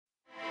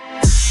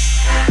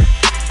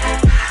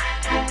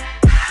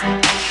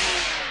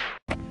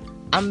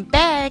I'm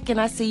back,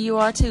 and I see you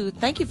are too.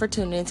 Thank you for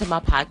tuning into my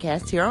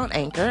podcast here on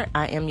Anchor.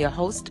 I am your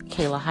host,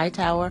 Kayla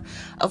Hightower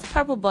of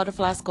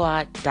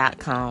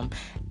PurpleButterflySquad.com,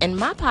 and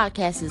my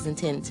podcast is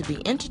intended to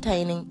be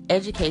entertaining,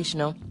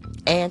 educational,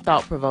 and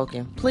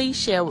thought-provoking. Please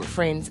share with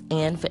friends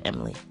and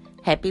family.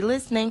 Happy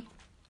listening.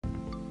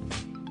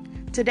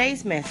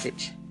 Today's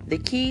message: the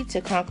key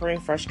to conquering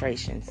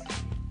frustrations.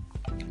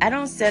 I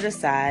don't set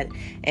aside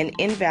and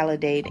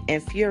invalidate,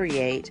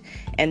 infuriate,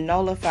 and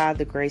nullify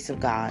the grace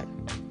of God.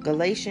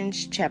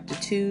 Galatians chapter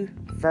 2,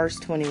 verse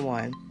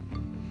 21.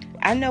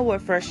 I know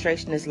what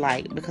frustration is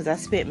like because I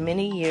spent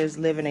many years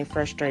living a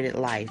frustrated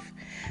life.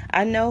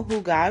 I know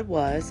who God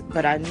was,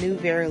 but I knew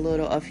very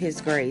little of His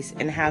grace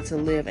and how to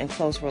live in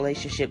close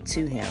relationship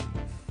to Him.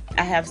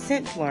 I have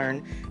since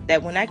learned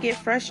that when I get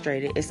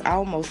frustrated, it's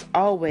almost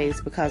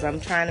always because I'm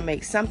trying to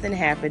make something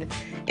happen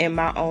in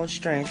my own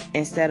strength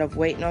instead of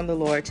waiting on the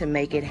Lord to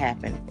make it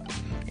happen.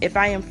 If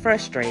I am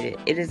frustrated,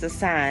 it is a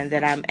sign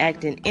that I'm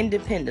acting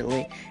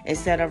independently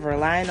instead of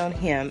relying on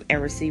Him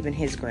and receiving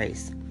His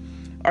grace.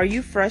 Are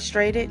you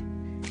frustrated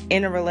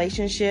in a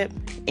relationship,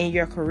 in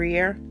your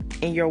career,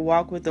 in your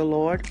walk with the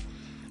Lord?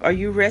 Are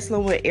you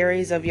wrestling with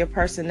areas of your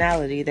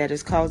personality that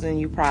is causing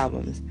you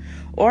problems?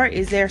 Or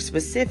is there a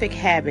specific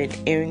habit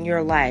in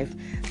your life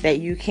that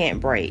you can't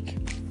break?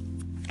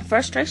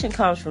 Frustration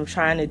comes from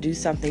trying to do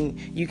something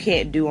you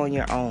can't do on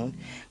your own.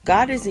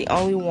 God is the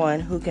only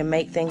one who can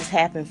make things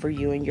happen for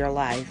you in your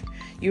life.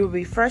 You will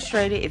be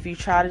frustrated if you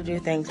try to do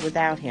things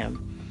without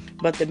Him.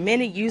 But the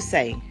minute you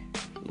say,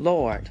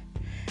 Lord,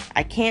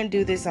 I can't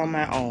do this on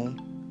my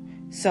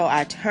own, so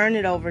I turn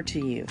it over to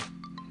you.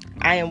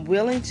 I am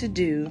willing to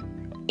do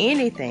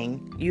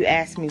anything you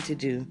ask me to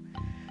do,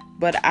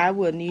 but I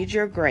will need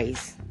your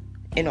grace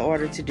in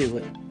order to do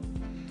it.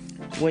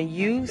 When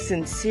you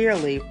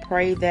sincerely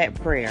pray that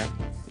prayer,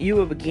 you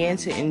will begin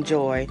to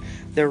enjoy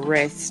the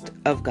rest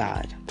of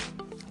God.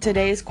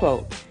 Today's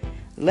quote: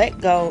 let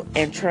go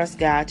and trust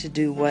God to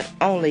do what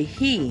only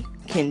He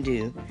can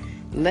do.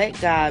 Let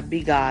God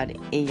be God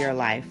in your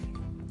life.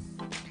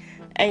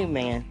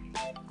 Amen.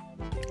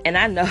 And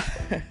I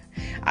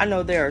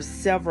know there are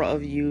several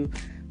of you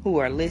who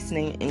are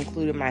listening,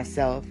 including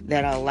myself,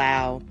 that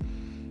allow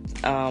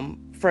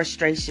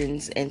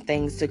frustrations and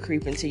things to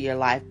creep into your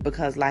life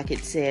because, like it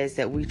says,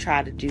 that we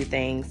try to do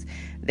things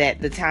that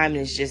the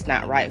timing is just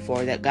not right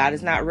for, that God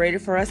is not ready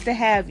for us to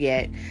have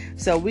yet.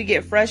 So we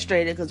get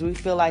frustrated because we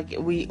feel like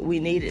we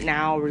need it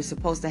now, or we're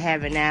supposed to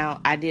have it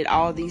now. I did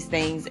all these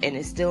things and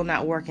it's still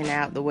not working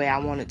out the way I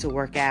want it to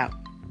work out.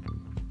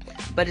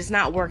 But it's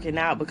not working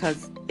out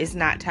because it's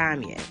not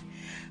time yet.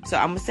 So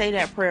I'm going to say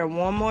that prayer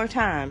one more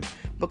time,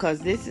 because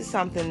this is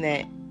something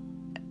that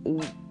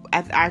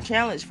our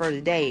challenge for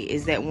today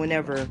is that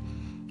whenever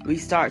we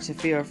start to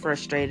feel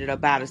frustrated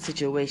about a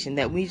situation,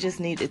 that we just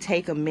need to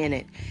take a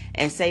minute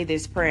and say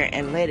this prayer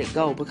and let it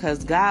go,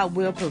 because God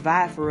will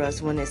provide for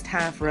us when it's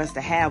time for us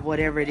to have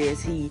whatever it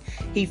is He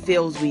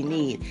feels we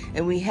need.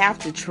 And we have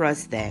to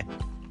trust that.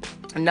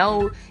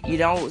 No, you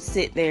don't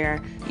sit there,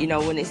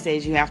 when it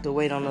says you have to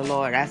wait on the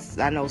Lord.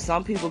 I know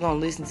some people going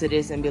to listen to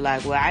this and be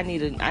like, well, I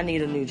need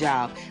a new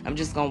job. I'm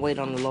just going to wait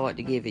on the Lord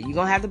to give it. You're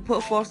going to have to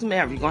put forth some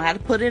effort. You're going to have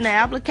to put in an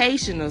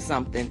application or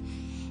something.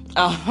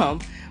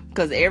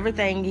 Because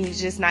everything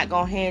He's just not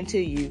going to hand to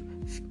you.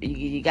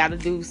 You got to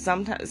do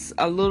sometimes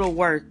a little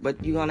work,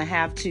 but you're going to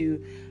have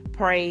to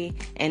pray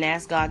and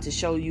ask God to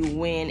show you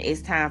when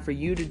it's time for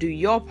you to do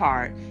your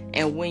part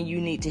and when you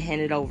need to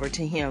hand it over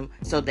to Him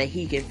so that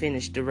He can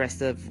finish the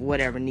rest of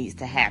whatever needs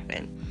to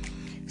happen.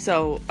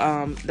 So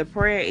the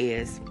prayer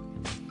is,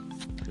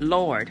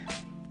 Lord,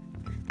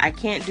 I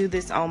can't do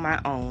this on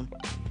my own,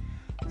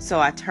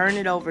 so I turn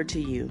it over to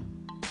you.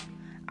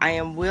 I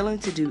am willing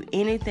to do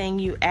anything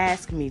you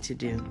ask me to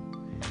do,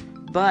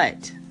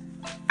 but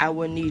I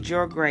will need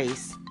your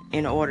grace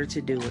in order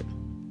to do it.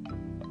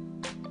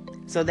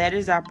 So that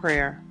is our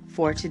prayer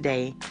for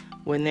today.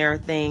 When there are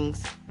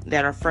things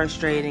that are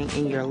frustrating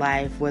in your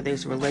life, whether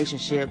it's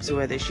relationships,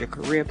 whether it's your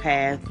career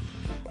path,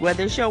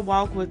 whether it's your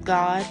walk with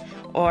God,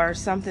 or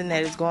something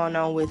that is going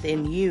on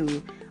within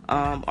you,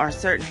 or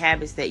certain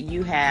habits that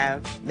you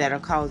have that are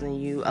causing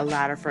you a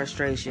lot of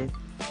frustration,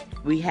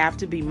 we have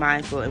to be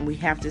mindful and we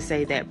have to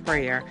say that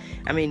prayer.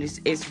 I mean,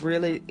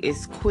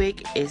 it's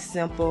quick, it's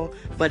simple,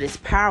 but it's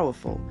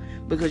powerful,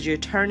 because you're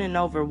turning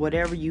over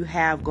whatever you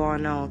have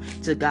going on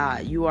to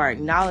God. You are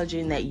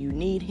acknowledging that you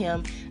need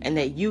Him and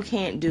that you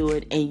can't do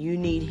it, and you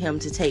need Him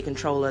to take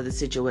control of the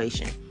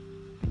situation.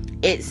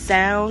 It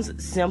sounds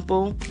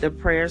simple. The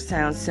prayer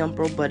sounds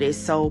simple, but it's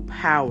so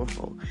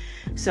powerful.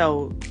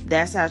 So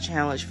that's our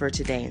challenge for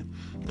today,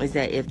 is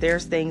that if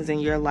there's things in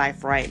your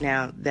life right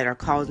now that are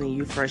causing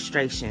you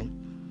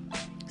frustration,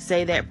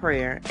 say that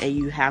prayer and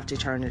you have to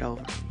turn it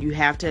over. You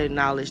have to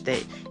acknowledge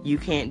that you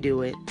can't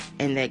do it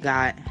and that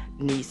God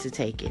needs to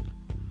take it.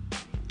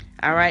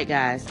 All right,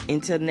 guys,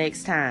 until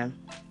next time,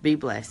 be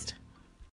blessed.